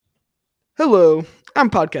Hello, I'm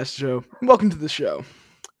Podcast Joe. Welcome to the show.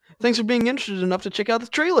 Thanks for being interested enough to check out the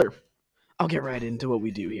trailer. I'll get right into what we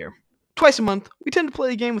do here. Twice a month, we tend to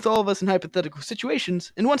play a game with all of us in hypothetical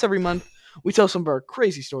situations, and once every month, we tell some of our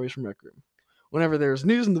crazy stories from Rec Room. Whenever there's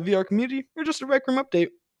news in the VR community or just a Rec Room update,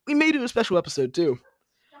 we may do a special episode too.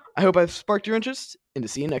 I hope I've sparked your interest, and to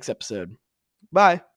see you next episode. Bye.